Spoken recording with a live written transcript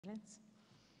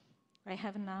I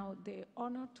have now the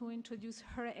honor to introduce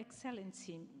Her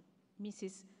Excellency,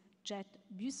 Mrs. Jet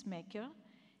Bussemaker,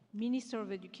 Minister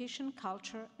of Education,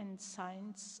 Culture and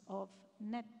Science of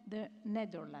the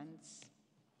Netherlands.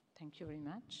 Thank you very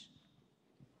much.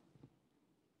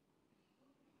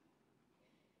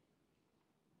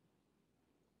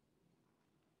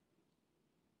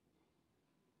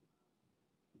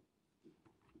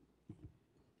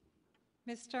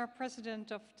 Mr.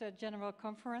 President of the General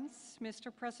Conference,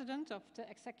 Mr. President of the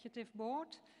Executive Board,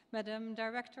 Madam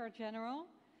Director General,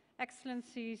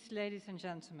 Excellencies, ladies and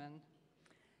gentlemen.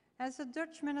 As a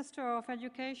Dutch Minister of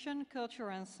Education,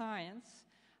 Culture and Science,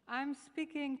 I'm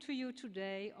speaking to you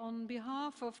today on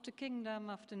behalf of the Kingdom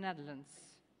of the Netherlands.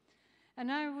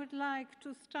 And I would like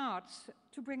to start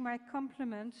to bring my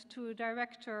compliment to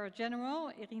Director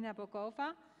General Irina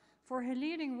Bokova for her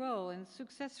leading role in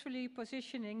successfully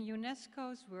positioning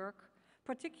UNESCO's work,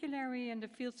 particularly in the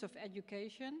fields of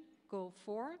education, Goal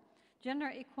 4,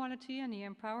 gender equality and the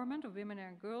empowerment of women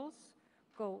and girls,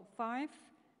 Goal 5,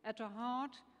 at the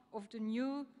heart of the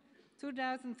new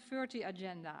 2030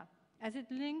 agenda, as it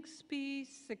links peace,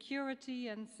 security,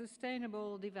 and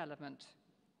sustainable development.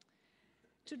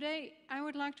 Today, I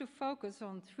would like to focus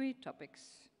on 3 topics.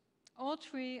 All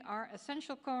 3 are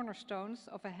essential cornerstones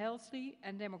of a healthy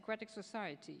and democratic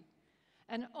society,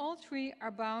 and all 3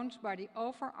 are bound by the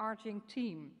overarching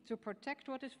theme to protect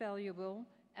what is valuable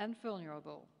and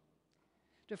vulnerable.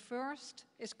 The first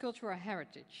is cultural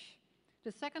heritage.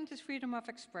 The second is freedom of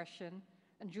expression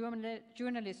and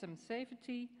journalism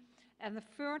safety, and the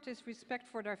third is respect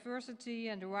for diversity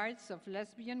and the rights of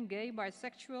lesbian, gay,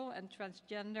 bisexual, and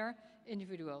transgender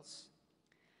individuals.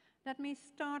 Let me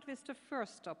start with the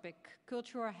first topic,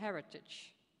 cultural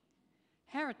heritage.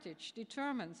 Heritage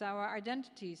determines our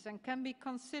identities and can be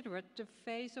considered the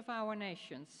face of our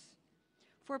nations.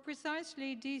 For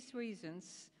precisely these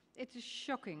reasons, it is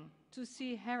shocking to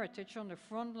see heritage on the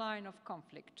front line of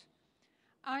conflict.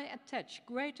 I attach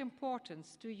great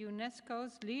importance to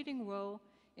UNESCO's leading role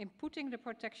in putting the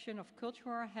protection of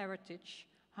cultural heritage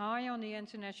high on the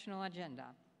international agenda.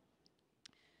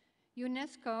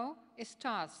 UNESCO is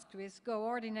tasked with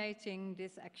coordinating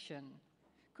this action.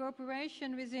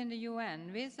 Cooperation within the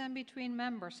UN, with and between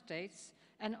member states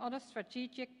and other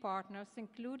strategic partners,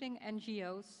 including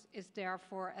NGOs, is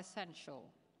therefore essential.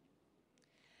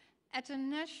 At a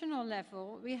national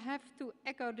level, we have to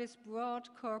echo this broad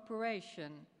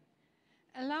cooperation.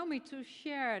 Allow me to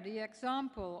share the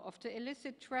example of the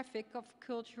illicit traffic of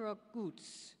cultural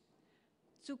goods.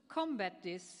 To combat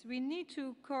this, we need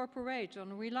to cooperate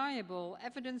on reliable,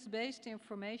 evidence-based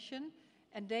information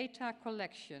and data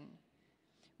collection.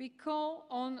 We call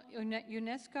on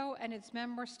UNESCO and its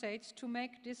member states to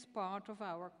make this part of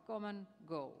our common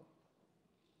goal.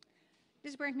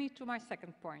 This brings me to my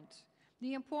second point,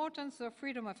 the importance of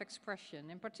freedom of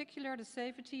expression, in particular the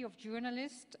safety of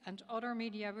journalists and other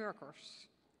media workers.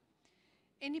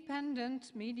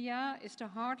 Independent media is the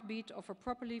heartbeat of a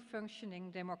properly functioning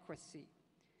democracy.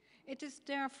 It is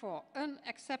therefore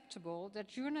unacceptable that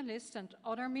journalists and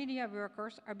other media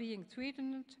workers are being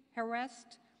threatened,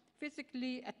 harassed,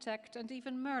 physically attacked, and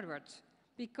even murdered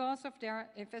because of their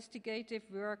investigative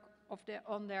work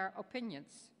on their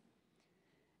opinions.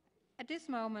 At this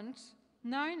moment,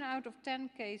 9 out of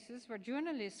 10 cases where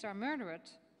journalists are murdered,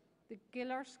 the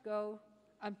killers go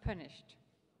unpunished.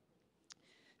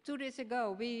 2 days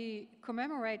ago, we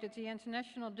commemorated the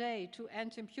International Day to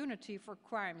End Impunity for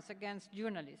Crimes Against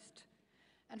Journalists.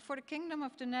 And for the Kingdom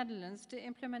of the Netherlands, the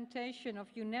implementation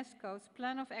of UNESCO's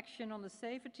Plan of Action on the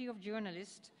Safety of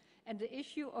Journalists and the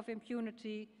issue of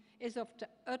impunity is of the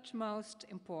utmost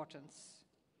importance.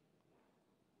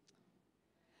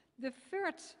 The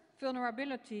third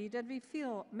vulnerability that we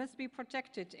feel must be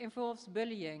protected involves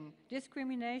bullying,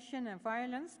 discrimination and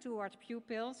violence towards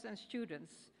pupils and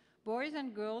students, boys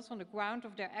and girls on the ground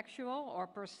of their actual or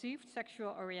perceived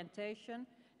sexual orientation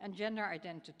and gender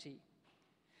identity.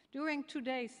 During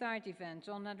today's side event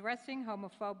on addressing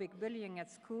homophobic bullying at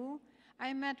school,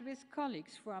 I met with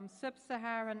colleagues from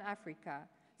Sub-Saharan Africa,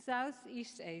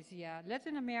 Southeast Asia,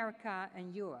 Latin America,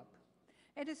 and Europe.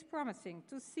 It is promising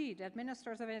to see that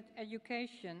ministers of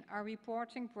education are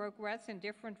reporting progress in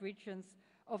different regions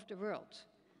of the world.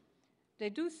 They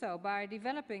do so by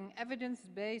developing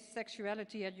evidence-based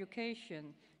sexuality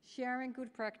education, sharing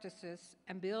good practices,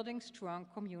 and building strong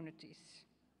communities.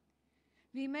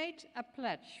 We made a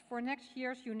pledge for next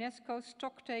year's UNESCO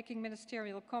stock-taking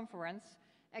ministerial conference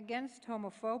against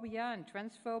homophobia and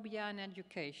transphobia in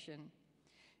education.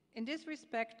 In this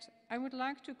respect, I would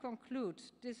like to conclude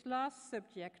this last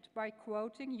subject by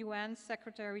quoting UN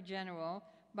Secretary General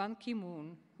Ban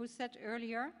Ki-moon, who said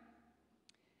earlier,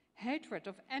 "Hatred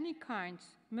of any kind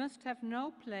must have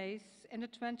no place in the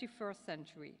 21st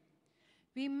century.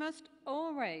 We must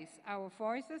all raise our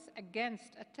voices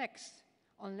against attacks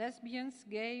on lesbians,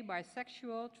 gay,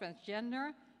 bisexual,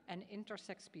 transgender, and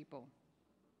intersex people."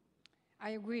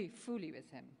 I agree fully with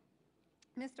him.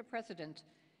 Mr. President,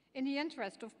 in the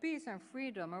interest of peace and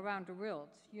freedom around the world,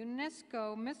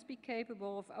 UNESCO must be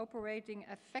capable of operating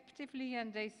effectively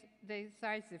and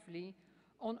decisively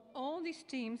on all these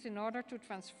themes in order to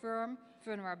transform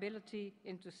vulnerability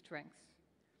into strength.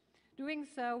 Doing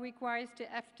so requires the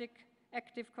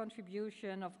active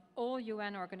contribution of all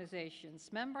UN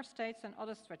organizations, member states and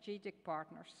other strategic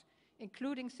partners,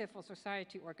 including civil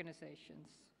society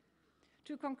organizations.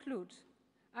 To conclude,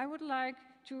 I would like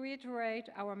to reiterate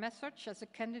our message as a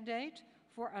candidate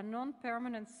for a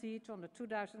non-permanent seat on the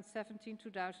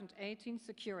 2017-2018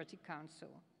 Security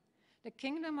Council. The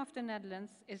Kingdom of the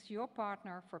Netherlands is your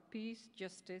partner for peace,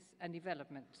 justice, and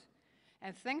development.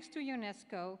 And thanks to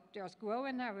UNESCO, there's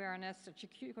growing awareness that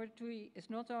security is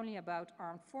not only about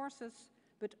armed forces,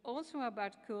 but also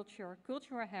about culture,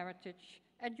 cultural heritage,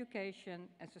 education,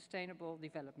 and sustainable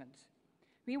development.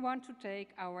 We want to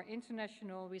take our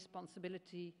international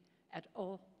responsibility at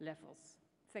all levels.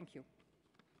 Thank you.